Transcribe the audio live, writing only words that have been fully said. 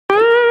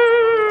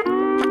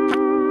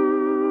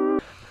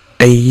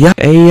Hey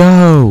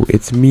yo,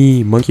 it's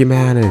me, Monkey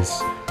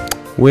Manus,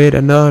 with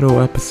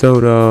another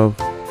episode of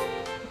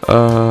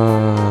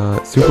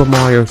Super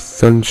Mario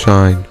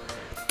Sunshine.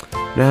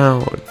 Now,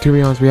 to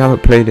be honest, we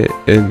haven't played it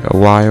in a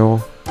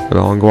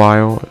long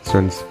while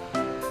since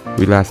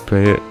we last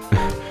played it.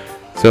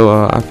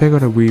 So I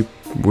figured that we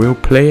will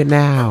play it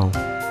now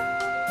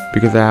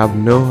because I have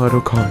no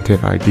other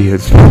content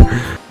ideas.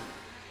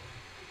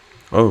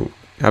 Oh,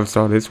 I haven't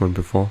started this one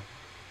before.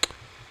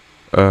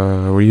 What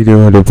are you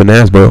doing with the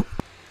bananas, bro?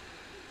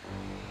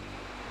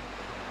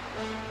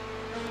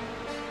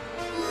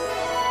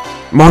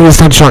 Mario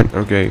Sunshine!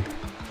 Okay.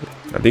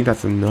 I think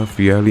that's enough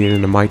yelling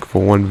in the mic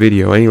for one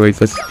video. Anyways,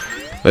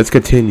 let's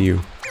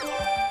continue.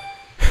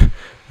 I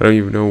don't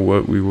even know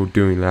what we were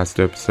doing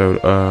last episode.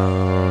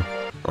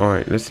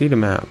 Alright, let's see the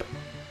map.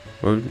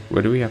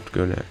 Where do we have to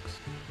go next?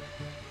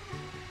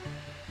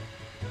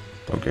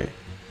 Okay.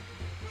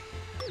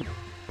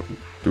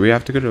 Do we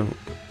have to go to...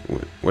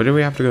 Where do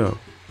we have to go?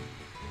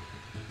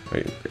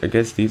 I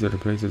guess these are the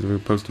places we're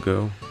supposed to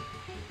go.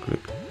 Click.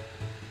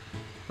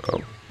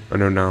 Oh, I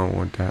know now I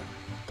want that.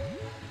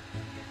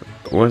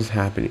 What's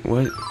happening?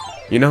 What?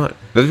 You know what?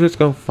 Let's just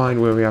go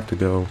find where we have to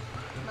go.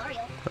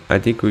 I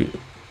think we...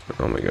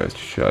 Oh my gosh,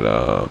 shut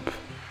up.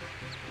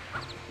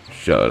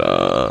 Shut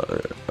up.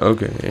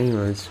 Okay,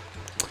 anyways.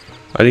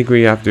 I think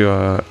we have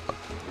to,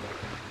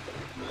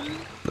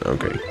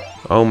 Okay.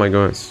 Oh my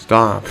god,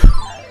 stop.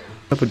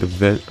 Up at the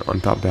vent on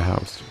top of the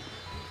house.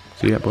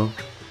 See that, bro?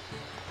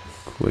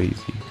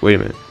 Crazy. Wait a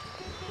minute.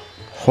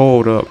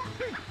 Hold up.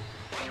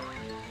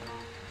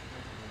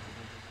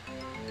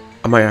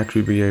 I might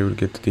actually be able to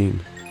get the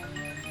team.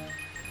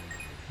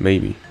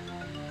 Maybe.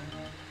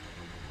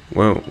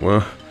 Well.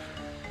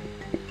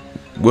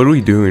 What are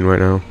we doing right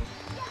now?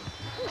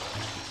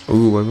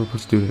 Ooh, why am I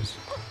supposed to do this?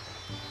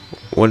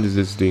 What is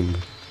this thing?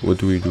 What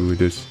do we do with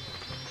this?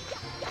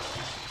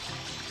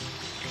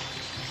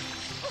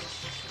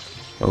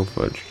 Oh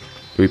fudge.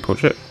 Do we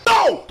push it?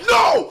 No!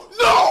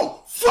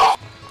 Fuck!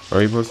 Are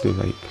we supposed to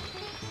like...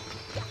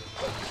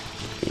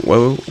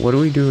 Well, what are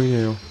we doing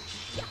now?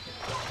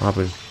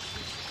 Hopping.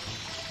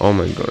 Oh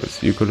my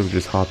gosh, you could have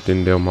just hopped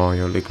in there,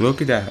 Mario. Like,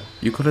 look at that.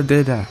 You could have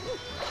did that.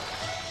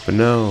 But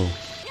no.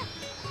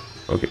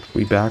 Okay,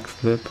 we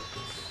backflip.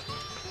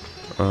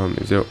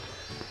 Is there...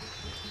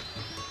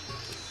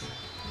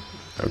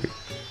 Okay.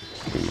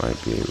 We might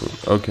be able...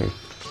 Okay.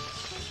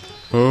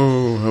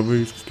 Oh, have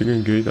we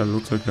sticking gate that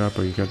looks like that,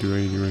 but you can't do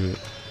anything with it.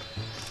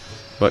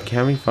 But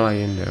can we fly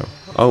in there?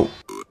 Oh.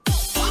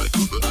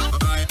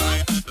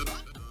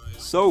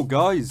 So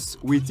guys,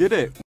 we did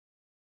it.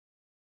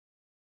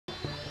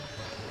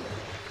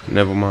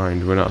 Never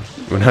mind, we're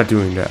not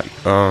doing that.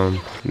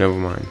 Never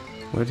mind.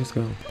 Where'd this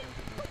go?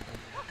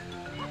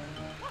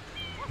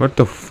 What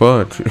the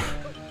fudge?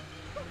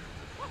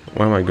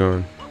 Where am I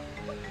going?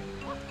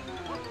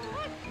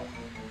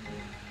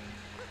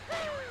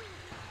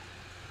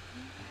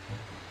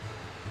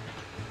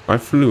 I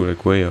flew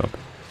like way up.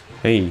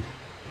 Hey.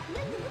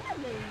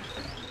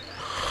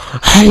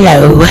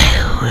 Hello.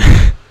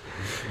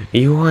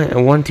 You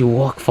want to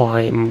walk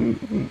for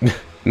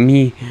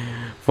me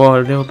for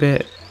a little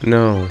bit?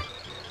 No.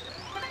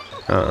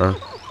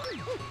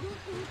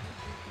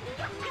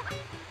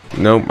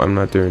 Nope, I'm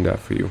not doing that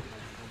for you.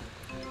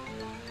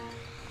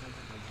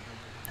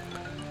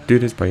 Do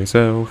this by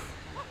yourself.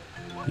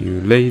 You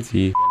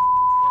lazy.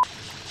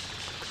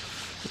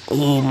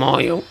 Oh,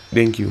 Mario.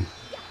 Thank you.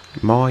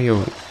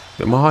 Mario.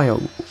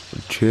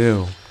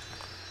 Chill.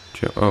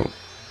 Oh.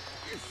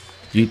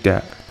 Eat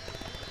that.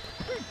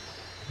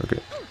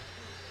 Okay.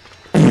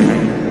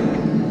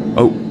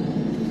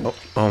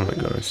 Oh my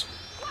gosh.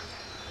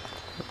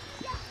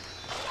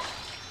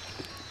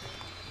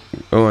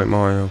 Alright,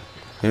 Mario.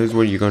 Here's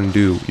what you're gonna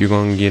do. You're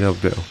gonna get up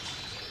there.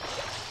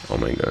 Oh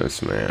my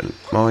gosh, man.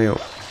 Mario,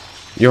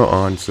 you're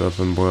on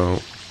something, bro.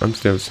 I'm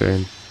still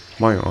saying,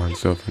 Mario on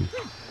something.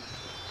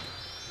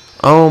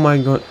 Oh my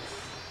god.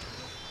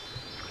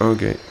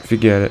 Okay,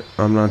 forget it.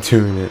 I'm not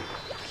doing it.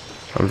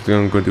 I'm just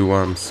gonna go do what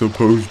I'm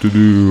supposed to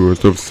do or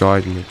stuff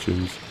side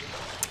missions.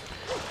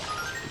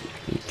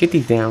 Get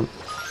these down.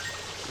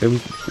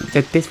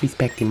 They're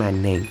disrespecting my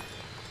name.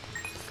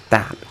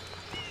 Stop.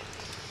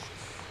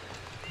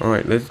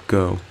 Alright, let's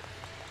go.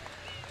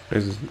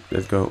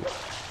 Let's go.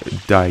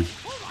 Die.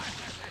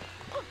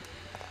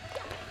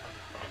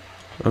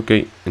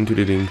 Okay, into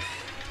the thing.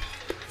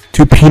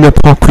 To Peanut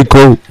Park we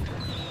go.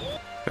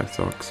 That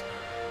sucks.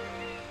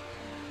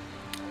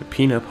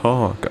 Peanut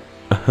Park.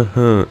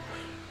 More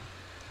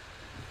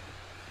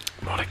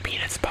like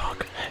Peanut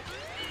Park.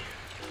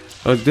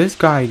 Oh, this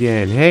guy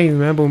again. Hey,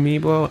 remember me,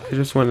 bro? I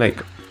just went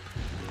like...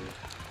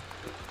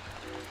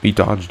 He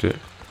dodged it.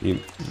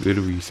 He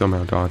literally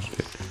somehow dodged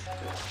it.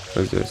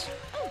 What is this?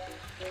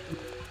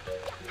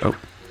 Oh.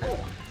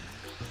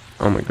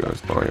 Oh my gosh,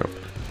 Mario.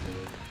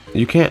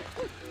 You can't...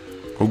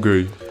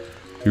 Okay.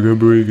 You can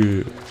break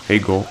it. Hey,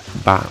 go.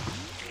 Bam.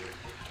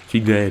 She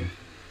dead.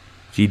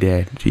 She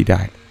dead. She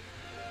died.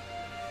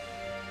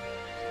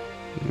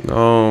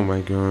 Oh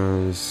my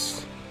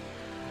gosh.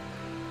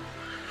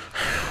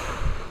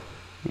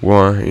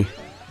 Why?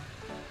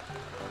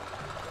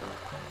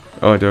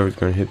 Oh, I thought I was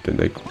gonna hit the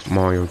like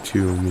Mario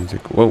 2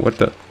 music. Whoa, what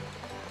the?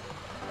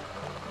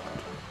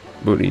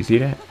 Bro, do you see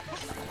that?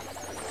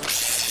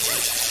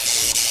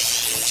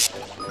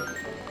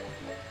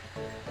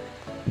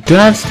 Did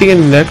I stick an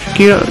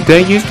electrocutor?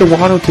 Did I use the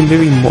water to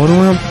literally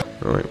mortar him?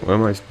 Alright, what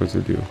am I supposed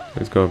to do?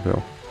 Let's go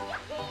uphill.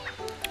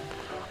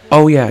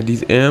 Oh yeah,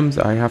 these M's,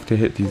 I have to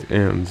hit these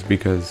M's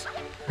because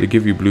they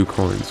give you blue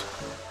coins.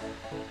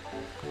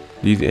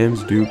 These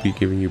M's do be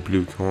giving you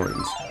blue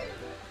coins.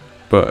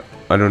 But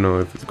I don't know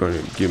if it's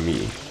going to give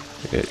me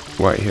it.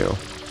 White Hill.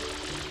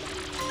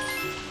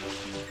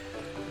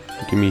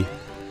 Give me.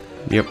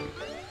 Yep.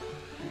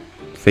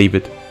 Save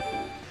it.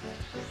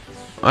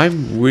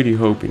 I'm really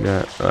hoping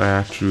that I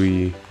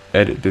actually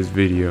edit this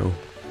video.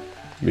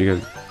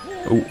 Because.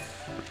 Oh.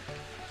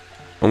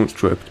 Almost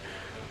tripped.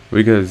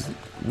 Because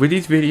with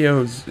these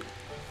videos,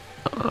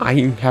 I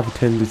have a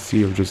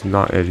tendency of just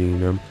not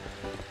editing them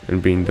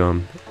and being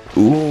dumb.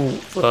 Ooh,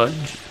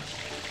 fudge.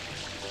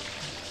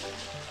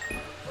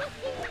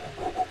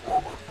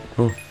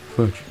 Oh,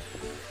 fudge.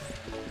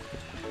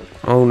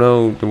 Oh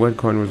no, the red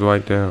coin was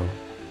wiped out.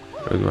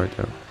 It was wiped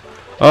out.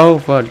 Oh,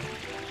 fudge.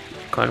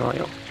 Coin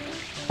oil.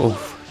 Oh,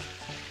 fudge.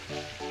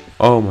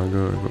 Oh my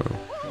god, bro.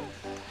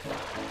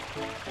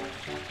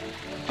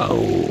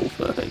 Oh,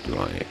 fudge.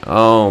 Right.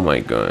 Oh my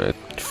god.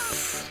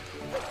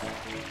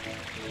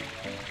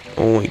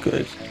 Oh my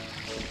goodness.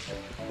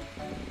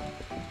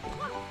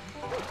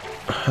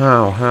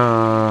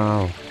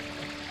 How?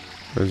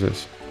 What is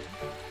this?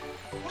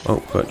 Oh,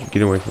 fudge.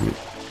 Get away from me.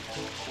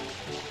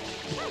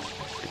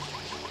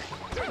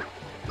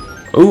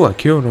 Oh, I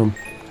killed him.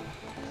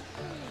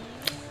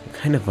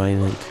 Kind of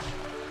violent.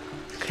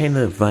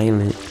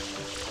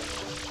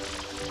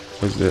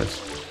 What's this?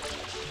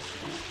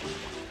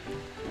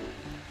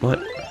 What?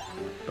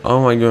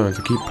 Oh my goodness,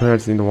 I keep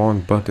pressing the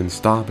wrong button.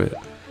 Stop it.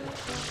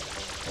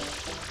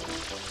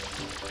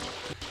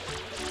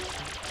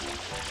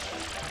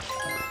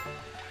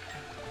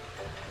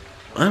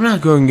 I'm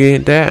not gonna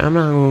get that.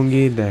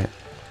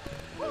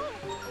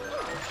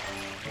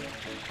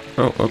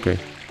 Oh, okay.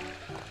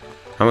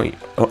 How many?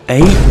 Oh,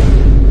 8?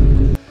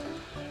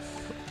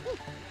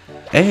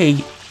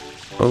 8?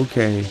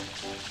 Okay.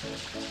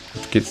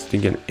 Let's get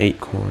stinking 8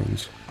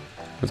 coins.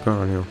 What's going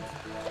on here?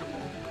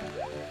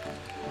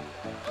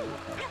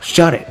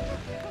 Shut it!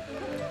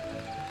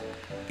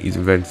 He's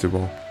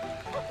invincible.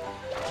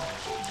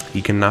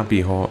 He cannot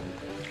be hot.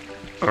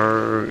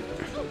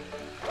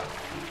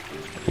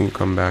 Ooh,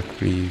 come back,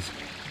 please.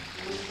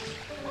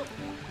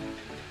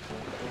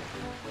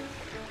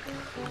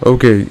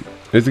 Okay.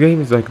 This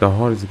game is like the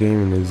hardest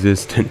game in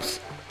existence.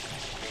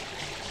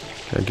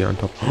 Can I get on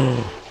top?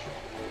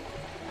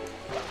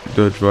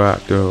 The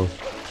trap though.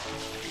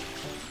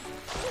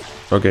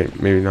 Okay,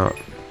 maybe not.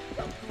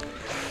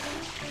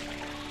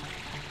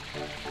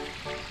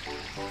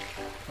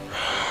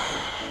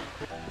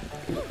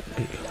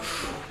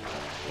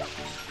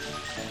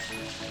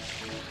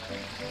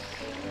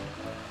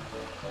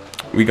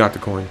 We got the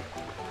coin.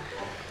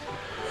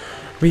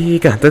 We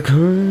got the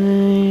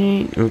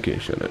coin. Okay,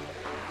 shut up.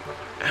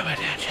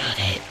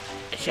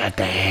 Shut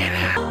the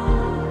hell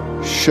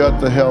up.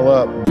 Shut the hell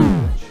up.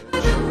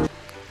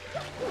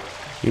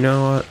 You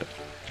know what?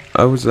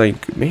 I was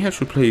like, maybe I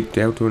should play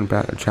Delta in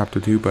Chapter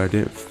 2, but I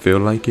didn't feel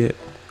like it.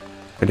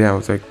 And then I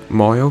was like,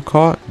 Mario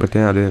Kart, but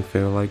then I didn't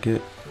feel like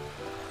it.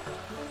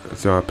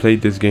 So I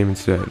played this game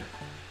instead.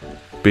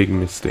 Big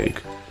mistake.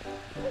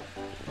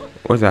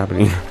 What's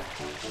happening?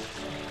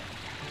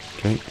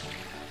 Okay.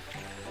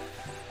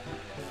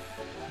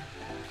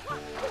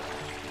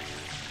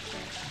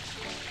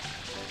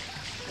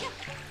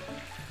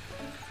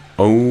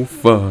 Oh,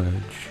 fudge.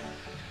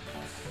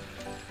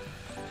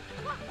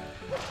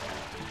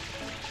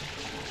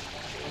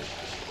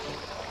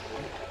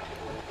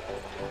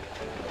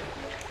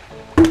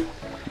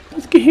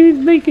 This game is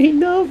making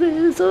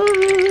noise.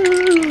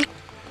 Oh.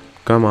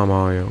 Come on,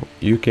 Mario.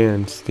 You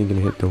can stink and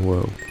hit the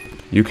world.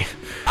 You can.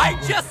 I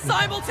just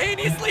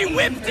simultaneously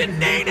whipped a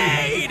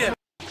nade!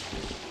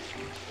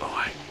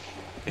 Alright.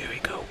 Here we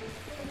go.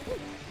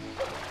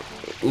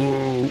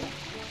 Ooh.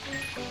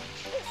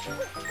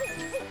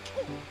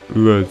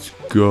 Let's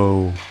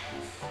go.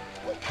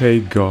 Hey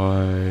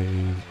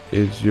guys,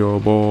 it's your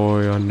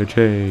boy on the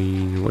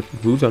chain. What?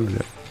 Who's under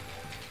there?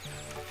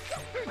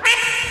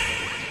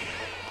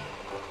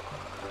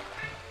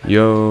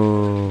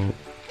 Yo.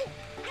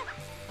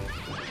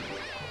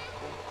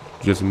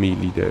 Just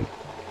immediately dead.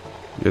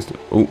 Just.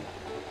 Oh.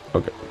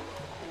 Okay.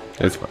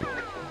 That's fine.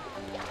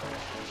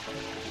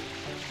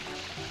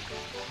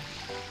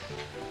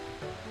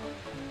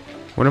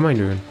 What am I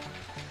doing?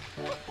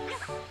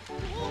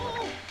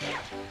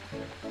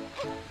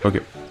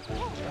 Okay.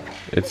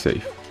 It's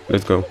safe.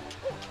 Let's go.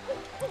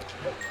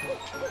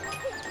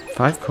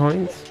 5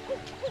 coins?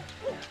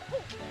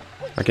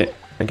 I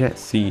can't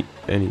see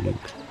anything.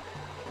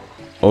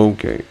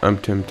 Okay, I'm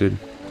tempted.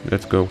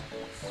 Let's go.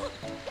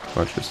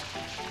 Watch this.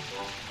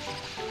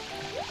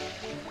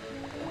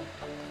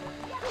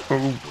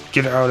 Oh,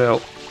 get out,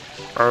 El.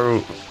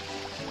 Oh.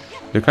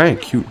 They're kind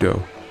of cute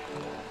though.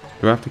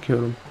 Do I have to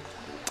kill them?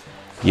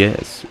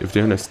 Yes. If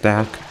they're in a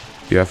stack,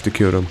 you have to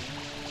kill them.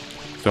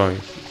 Sorry.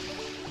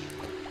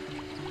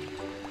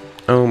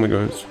 Oh my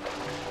gosh.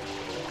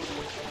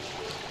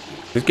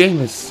 This game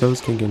is so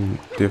stinking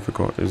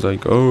difficult. It's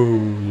like, oh,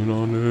 you're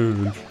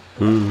on edge.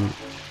 Oh,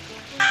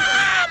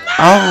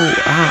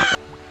 ah.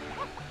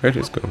 Where'd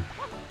this go?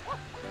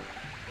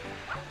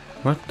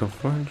 What the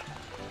fuck?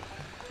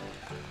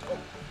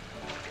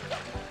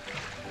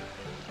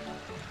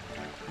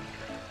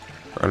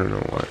 I don't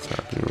know what's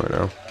happening right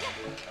now.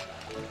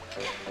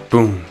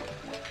 Boom.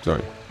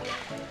 Sorry.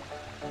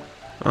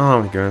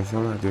 Oh my goodness,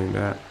 I'm not doing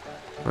that.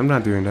 I'm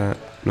not doing that.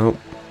 Nope.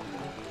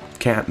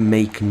 Can't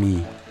make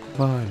me.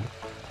 Fine.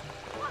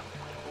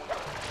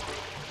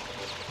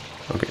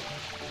 Okay.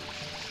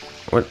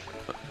 What?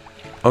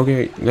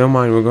 Okay, never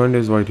mind. We're going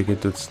this way to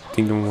get the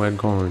stinking red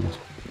coins.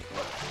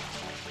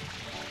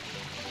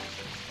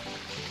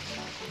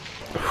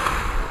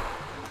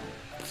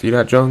 See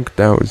that junk?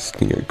 That was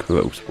stinking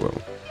close, bro.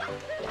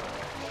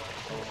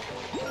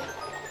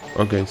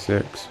 Okay,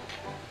 6.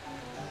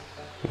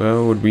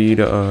 Well, would be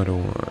the other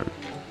one.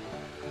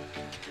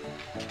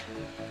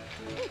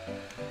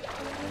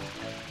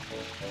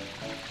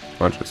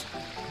 Watch this.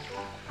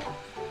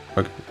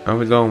 Okay, I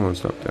was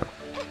almost up there.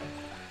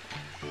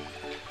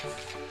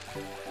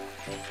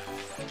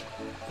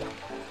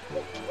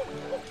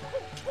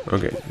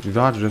 Okay,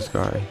 dodge this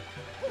guy.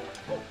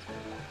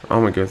 Oh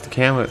my goodness, the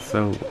camera's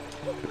so...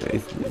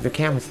 the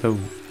camera's so...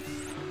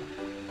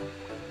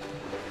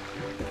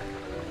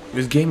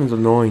 This game is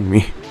annoying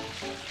me.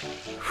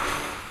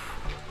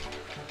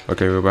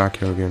 Okay, we're back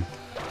here again.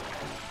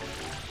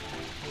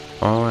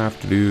 All I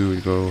have to do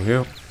is go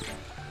here.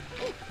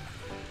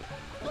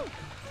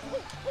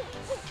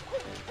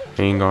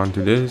 Hang on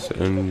to this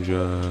and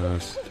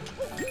just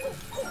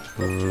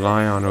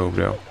lie on over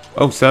there.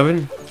 Oh,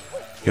 7?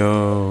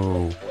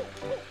 Yo.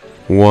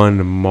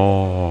 1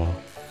 more.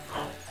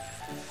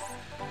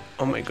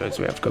 Oh my goodness,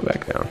 we have to go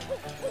back down.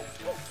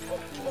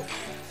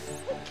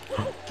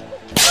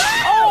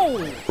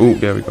 Oh,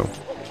 there we go.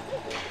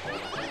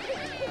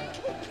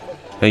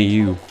 Hey,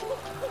 you.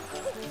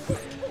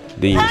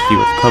 Didn't even see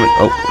what's coming.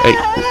 Oh, hey,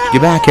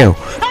 get back here.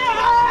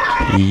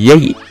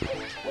 Yay.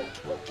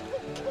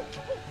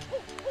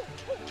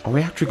 Are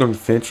we actually going to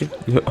finish it?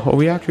 Are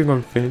we actually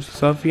going to finish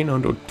something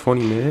under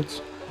 20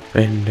 minutes?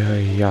 And,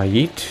 yeah,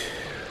 yeet.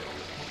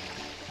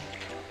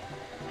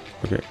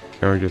 Okay,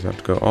 now we just have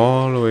to go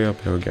all the way up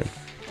here again.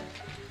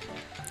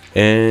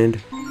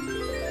 And...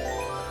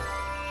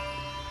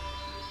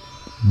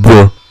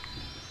 bruh.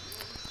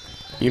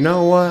 You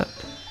know what?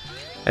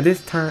 At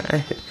this time,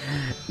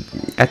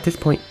 at this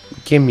point,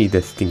 give me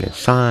this thing and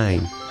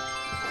shine.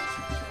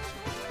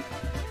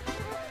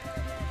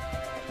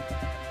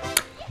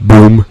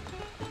 Boom.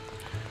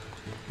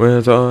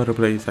 Where's the other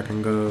place I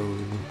can go?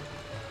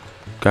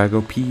 Gotta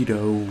go pee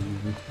though.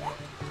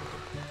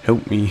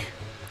 Help me.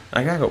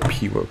 I gotta go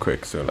pee real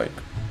quick, so like.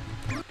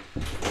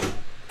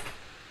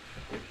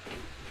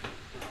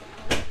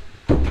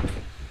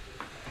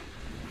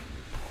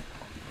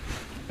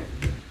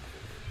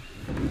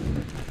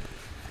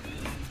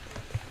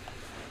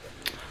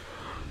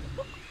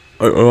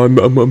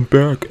 I'm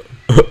back.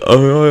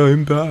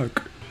 I'm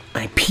back.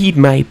 I peed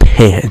my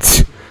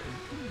pants.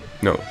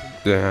 No,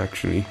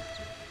 actually.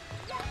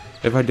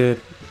 If I did,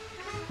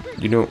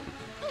 you know,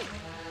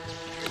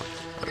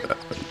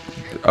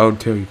 I'll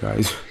tell you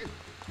guys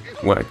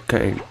what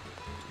kind.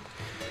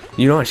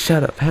 You know what?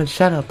 Shut up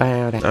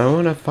about it. I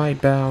wanna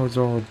fight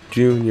Bowser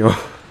Jr.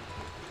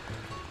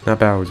 Not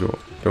Bowser.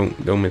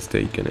 Don't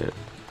mistake it.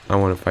 I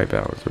wanna fight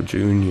Bowser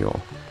Jr.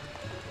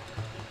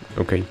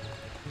 Okay.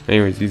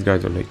 Anyways, these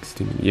guys are like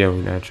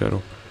yelling at each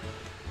other.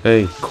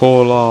 Hey,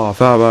 call off.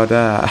 How about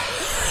that?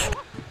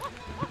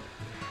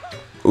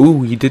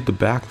 Ooh, he did the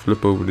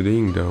backflip over the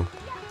thing though.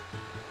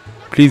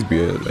 Please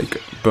be a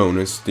like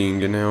bonus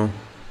thing, you know.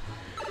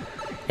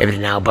 If it's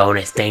no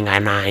bonus thing,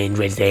 I'm not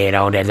interested.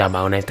 Oh, there's a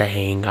bonus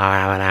thing.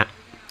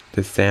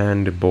 The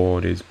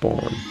sandboard is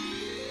born.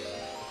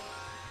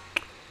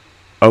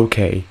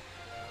 Okay.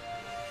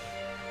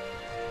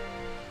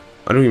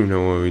 I don't even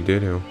know what we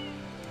did here.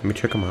 Let me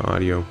check on my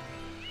audio.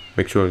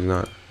 Make sure it's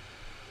not.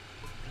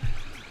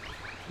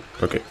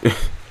 Okay.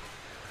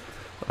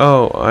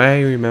 Oh, I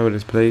remember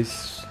this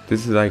place.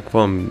 This is like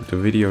from the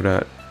video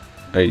that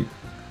I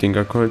think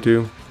I could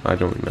do. I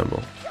don't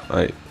remember.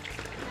 I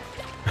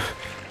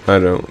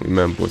don't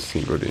remember a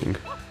single thing.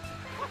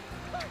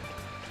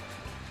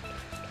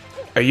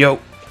 Hey yo!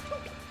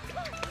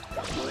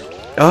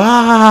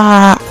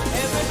 Ah!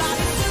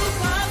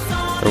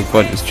 Oh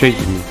god, it's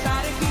chasing me.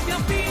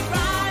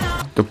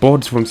 The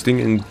boards from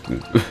stinking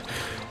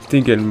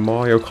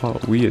Mario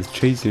Kart Wii is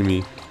chasing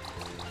me.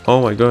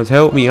 Oh my god,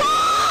 help me!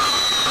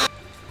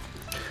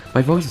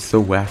 My voice is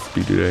so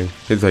raspy today.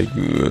 It's like.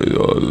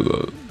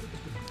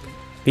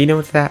 You know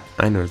what's that?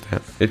 I know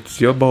that. It's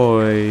your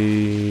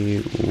boy.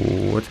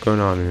 What's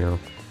going on here?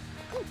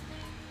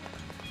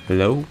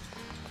 Hello?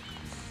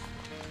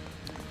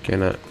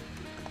 Can I?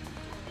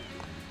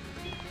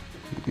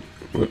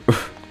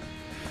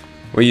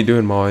 What are you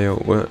doing, Mario?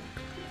 What?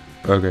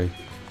 Okay.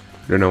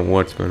 Don't know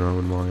what's going on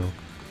with Mario.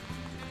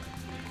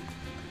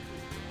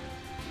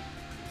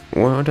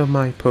 What am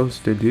I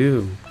supposed to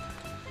do?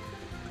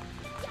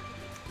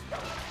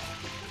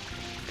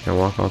 Can I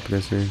walk off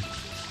this thing?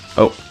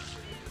 Oh.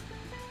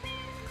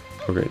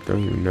 Okay,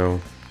 don't even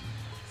know.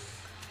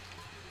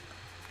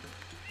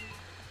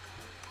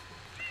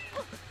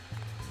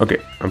 Okay,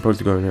 I'm supposed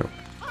to go now.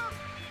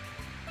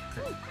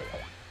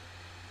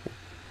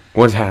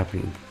 What's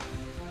happening?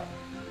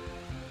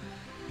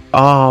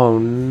 Oh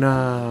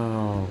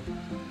no.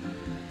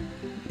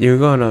 You're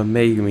gonna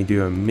make me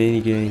do a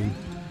mini game.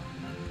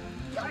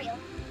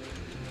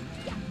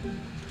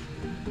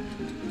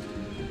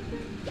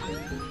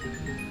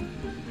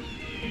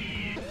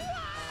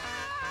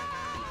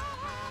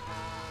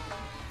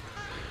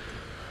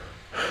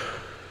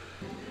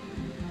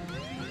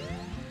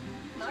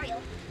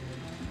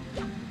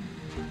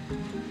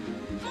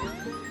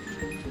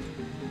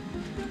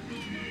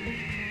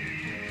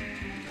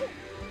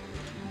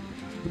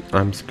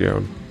 I'm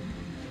scared.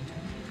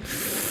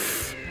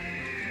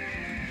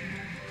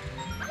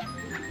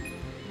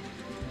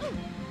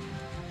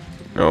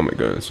 Oh my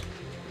goodness.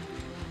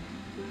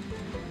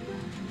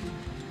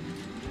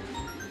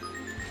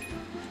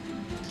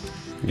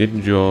 Get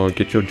your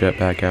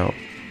jetpack out.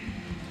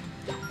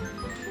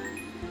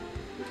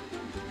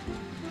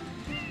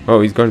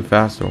 Oh, he's going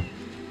faster.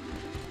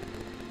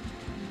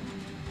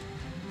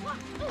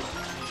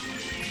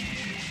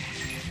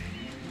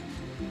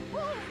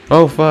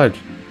 Oh fudge.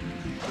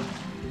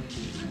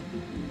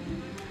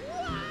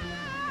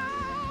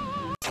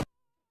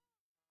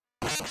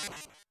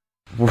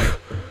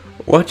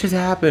 What just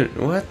happened?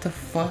 What the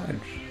fudge?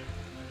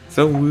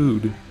 So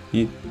rude.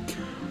 He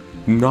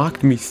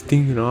knocked me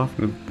stinging off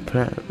the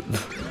path.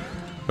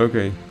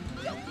 Okay.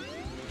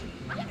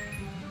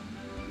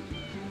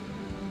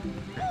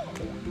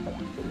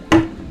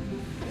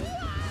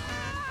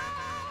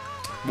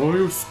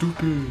 Mario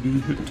stupid. He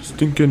hit the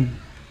stinking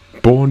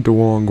ball the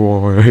wrong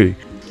way.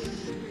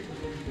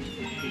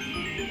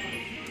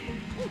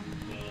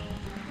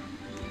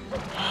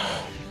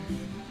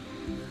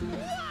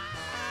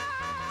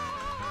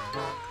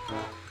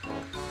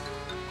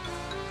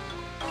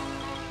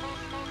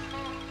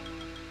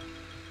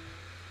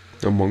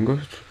 Among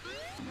Us?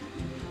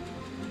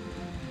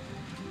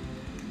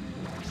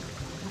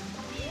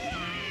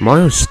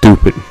 Mario's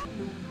stupid.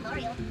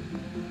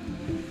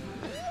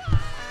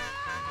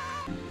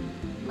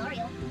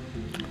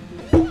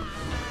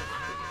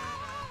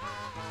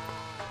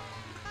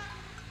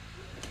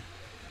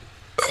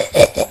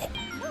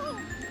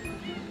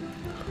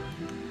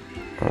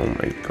 Oh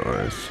my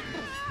gosh.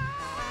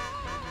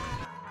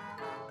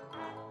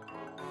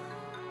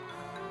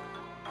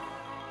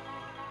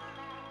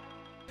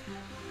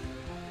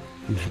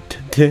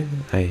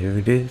 I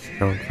heard this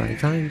around 5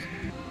 times.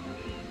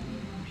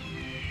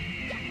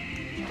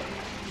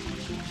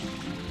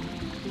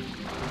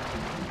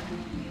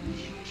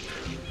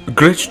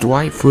 Glitched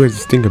white for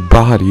his stinking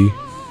body.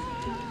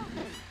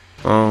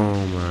 Oh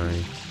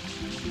my.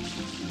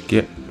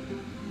 Get.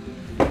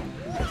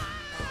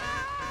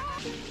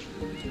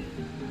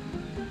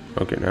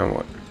 Okay, now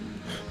what?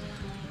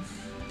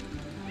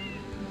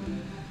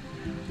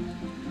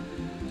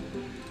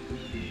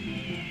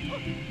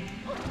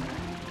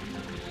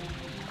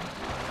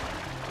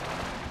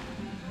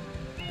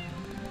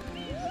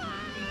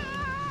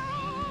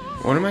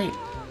 What am I?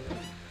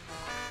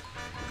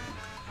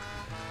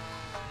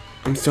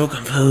 I'm so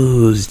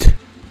confused.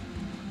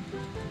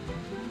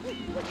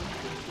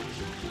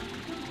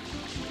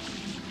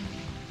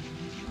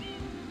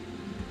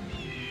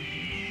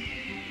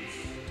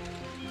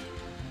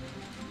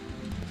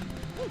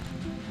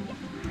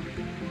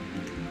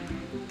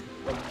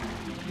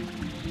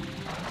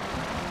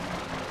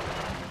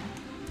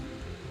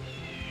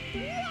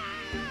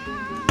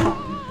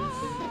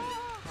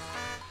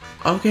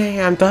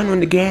 Okay, I'm done with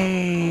the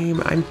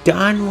game. I'm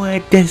done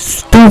with this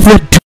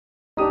stupid.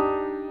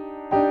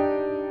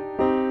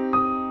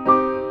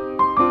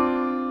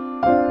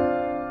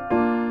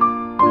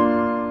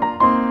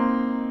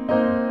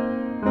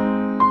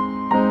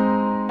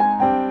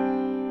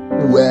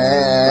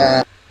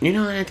 You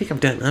know what? I think I'm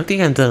done. I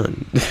think I'm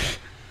done.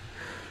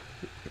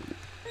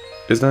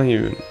 It's not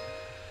even.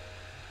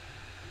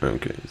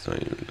 Okay, it's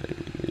not even.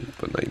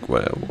 But like,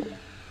 whatever.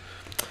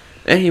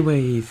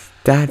 Anyways,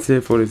 that's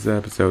it for this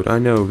episode. I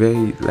know,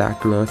 very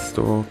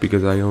lackluster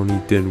because I only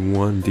did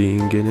one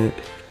thing in it.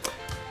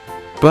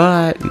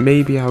 But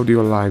maybe I'll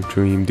do a live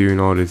stream doing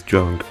all this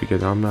junk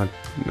because I'm not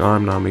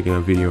making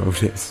a video of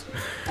this.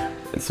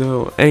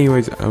 So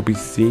anyways, I'll be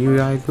seeing you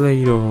guys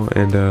later,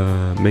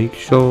 and make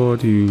sure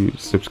to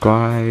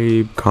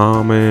subscribe,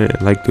 comment,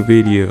 and like the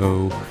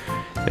video,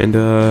 and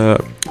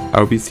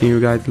I'll be seeing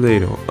you guys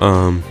later.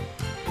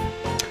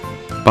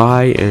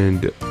 Bye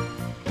and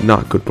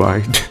not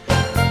goodbye.